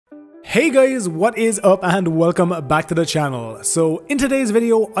Hey guys, what is up and welcome back to the channel. So in today's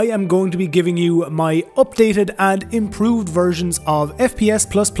video I am going to be giving you my updated and improved versions of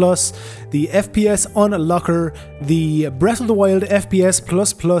FPS++, the FPS Unlocker, the Breath of the Wild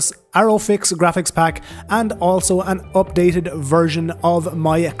FPS++ Arrowfix graphics pack, and also an updated version of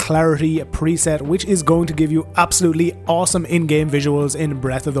my Clarity preset, which is going to give you absolutely awesome in-game visuals in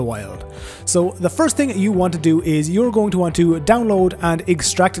Breath of the Wild. So the first thing you want to do is you're going to want to download and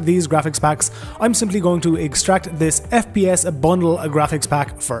extract these graphics packs. I'm simply going to extract this FPS bundle graphics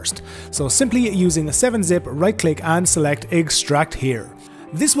pack first. So simply using a 7-zip, right click and select extract here.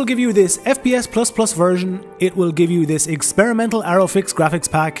 This will give you this FPS++ version, it will give you this experimental Arrowfix graphics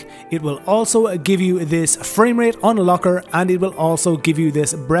pack, it will also give you this framerate unlocker, and it will also give you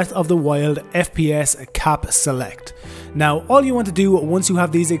this Breath of the Wild FPS Cap select. Now all you want to do once you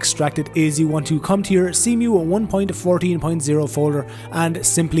have these extracted is you want to come to your Cemu 1.14.0 folder and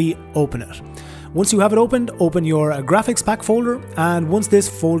simply open it. Once you have it opened, open your graphics pack folder, and once this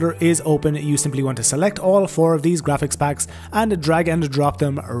folder is open, you simply want to select all 4 of these graphics packs and drag and drop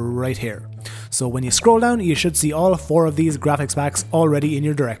them right here. So when you scroll down, you should see all 4 of these graphics packs already in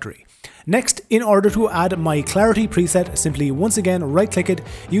your directory. Next, in order to add my Clarity preset, simply once again right click it,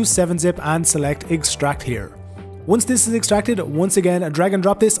 use 7-zip and select extract here. Once this is extracted, once again drag and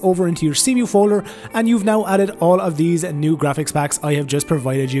drop this over into your Cemu folder, and you've now added all of these new graphics packs I have just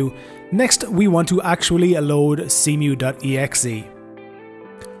provided you. Next, we want to actually load Cemu.exe.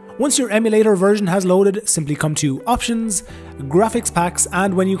 Once your emulator version has loaded, simply come to Options, Graphics Packs,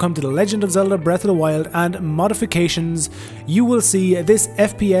 and when you come to The Legend of Zelda Breath of the Wild and Modifications, you will see this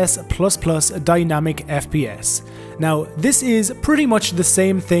FPS++ Dynamic Fps. Now, this is pretty much the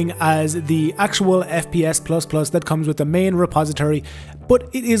same thing as the actual FPS++ that comes with the main repository, but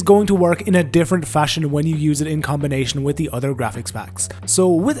it is going to work in a different fashion when you use it in combination with the other graphics packs. So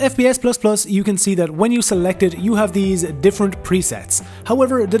with FPS++, you can see that when you select it, you have these different presets.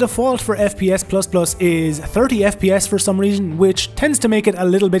 However, the default for FPS++ is 30 FPS for some reason, which tends to make it a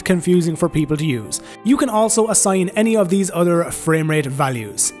little bit confusing for people to use. You can also assign any of these other framerate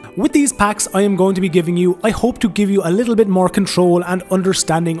values. With these packs I am going to be giving you, I hope to give you a little bit more control and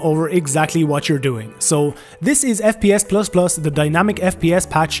understanding over exactly what you're doing. So this is FPS++, the Dynamic Fps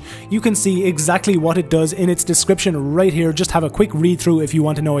Patch. You can see exactly what it does in its description right here. Just have a quick read through if you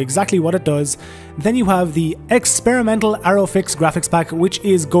want to know exactly what it does. Then you have the Experimental Arrowfix graphics pack, which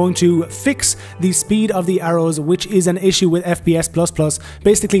is going to fix the speed of the arrows, which is an issue with FPS++.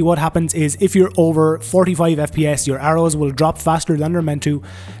 Basically what happens is if you're over 45 FPS, your arrows will drop faster than they're meant to.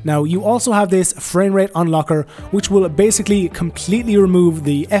 Now you also have this framerate unlocker, which will basically completely remove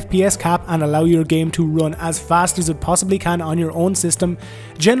the FPS cap and allow your game to run as fast as it possibly can on your own system.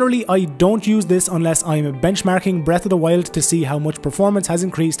 Generally I don't use this unless I'm benchmarking Breath of the Wild to see how much performance has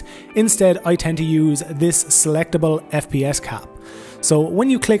increased. Instead I tend to use this Selectable Fps Cap. So when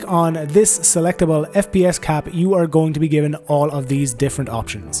you click on this Selectable Fps Cap, you are going to be given all of these different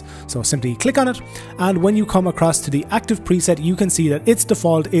options. So simply click on it, and when you come across to the active preset, you can see that its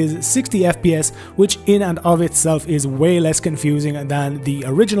default is 60 FPS, which in and of itself is way less confusing than the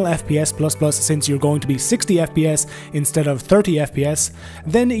original FPS++, since you're going to be 60 FPS instead of 30 FPS.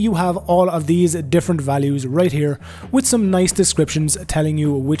 Then you have all of these different values right here with some nice descriptions telling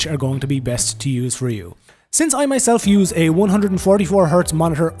you which are going to be best to use for you. Since I myself use a 144Hz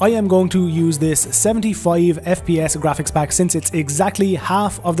monitor, I am going to use this 75 FPS graphics pack since it's exactly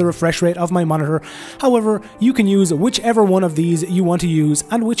half of the refresh rate of my monitor. However, you can use whichever one of these you want to use,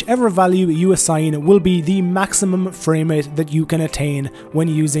 and whichever value you assign will be the maximum frame rate that you can attain when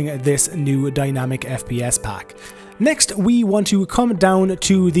using this new Dynamic FPS pack. Next, we want to come down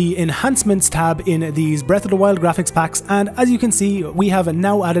to the Enhancements tab in these Breath of the Wild graphics packs, and as you can see, we have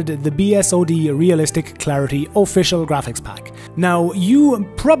now added the BSoD Realistic Clarity Official Graphics Pack. Now, you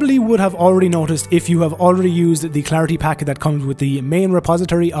probably would have already noticed if you have already used the Clarity pack that comes with the main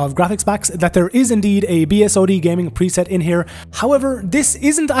repository of graphics packs that there is indeed a BSoD gaming preset in here. However, this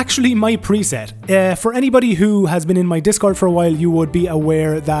isn't actually my preset. For anybody who has been in my Discord for a while, you would be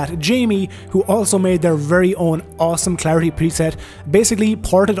aware that Jamie, who also made their very own awesome Clarity preset, basically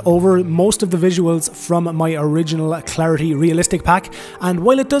ported over most of the visuals from my original Clarity Realistic pack, and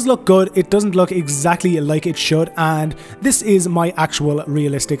while it does look good, it doesn't look exactly like it should, and this is my actual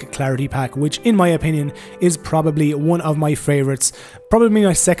Realistic Clarity pack, which in my opinion is probably one of my favorites. Probably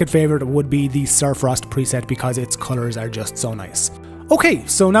my second favorite would be the Surfrost preset because its colors are just so nice. Okay,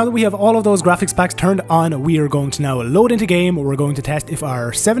 so now that we have all of those graphics packs turned on, we are going to now load into game. We're going to test if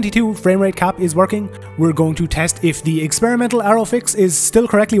our 72 frame rate cap is working. We're going to test if the experimental arrow fix is still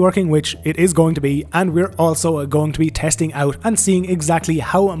correctly working, which it is going to be, and we're also going to be testing out and seeing exactly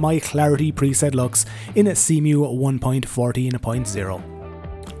how my clarity preset looks in Cemu 1.14.0.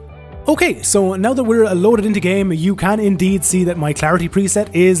 Okay, so now that we're loaded into game, you can indeed see that my clarity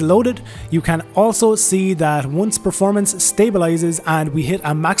preset is loaded. You can also see that once performance stabilizes and we hit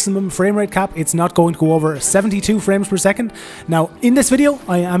a maximum frame rate cap, it's not going to go over 72 frames per second. Now, in this video,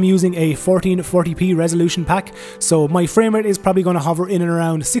 I am using a 1440p resolution pack, so my frame rate is probably going to hover in and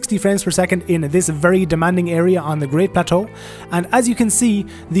around 60 frames per second in this very demanding area on the Great Plateau. And as you can see,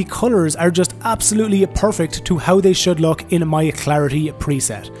 the colors are just absolutely perfect to how they should look in my clarity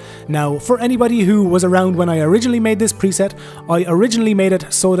preset. Now, for anybody who was around when I originally made this preset, I originally made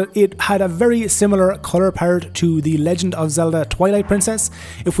it so that it had a very similar color palette to the Legend of Zelda Twilight Princess.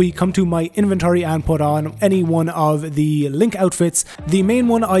 If we come to my inventory and put on any one of the Link outfits, the main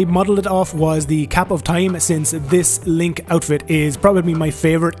one I modeled it off was the Cap of Time, since this Link outfit is probably my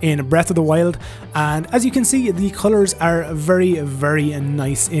favorite in Breath of the Wild. And as you can see, the colors are very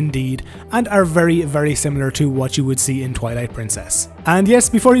nice indeed, and are very similar to what you would see in Twilight Princess. And yes,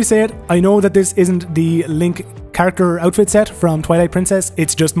 before you say it, I know that this isn't the Link character outfit set from Twilight Princess,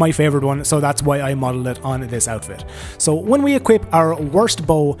 it's just my favorite one, so that's why I modeled it on this outfit. So when we equip our worst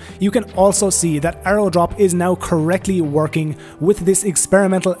bow, you can also see that arrow drop is now correctly working with this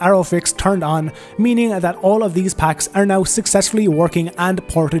experimental arrow fix turned on, meaning that all of these packs are now successfully working and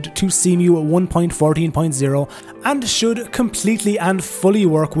ported to Cemu 1.14.0 and should completely and fully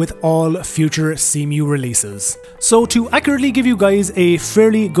work with all future Cemu releases. So to accurately give you guys a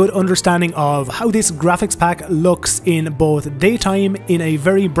fairly good understanding of how this graphics pack looks in both daytime, in a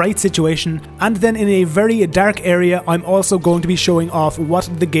very bright situation, and then in a very dark area, I'm also going to be showing off what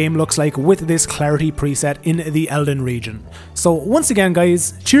the game looks like with this clarity preset in the Elden region. So once again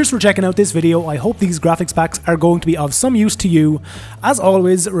guys, cheers for checking out this video. I hope these graphics packs are going to be of some use to you. As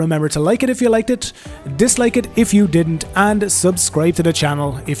always, remember to like it if you liked it, dislike it if you didn't, and subscribe to the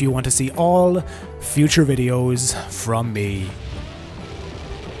channel if you want to see all future videos from me.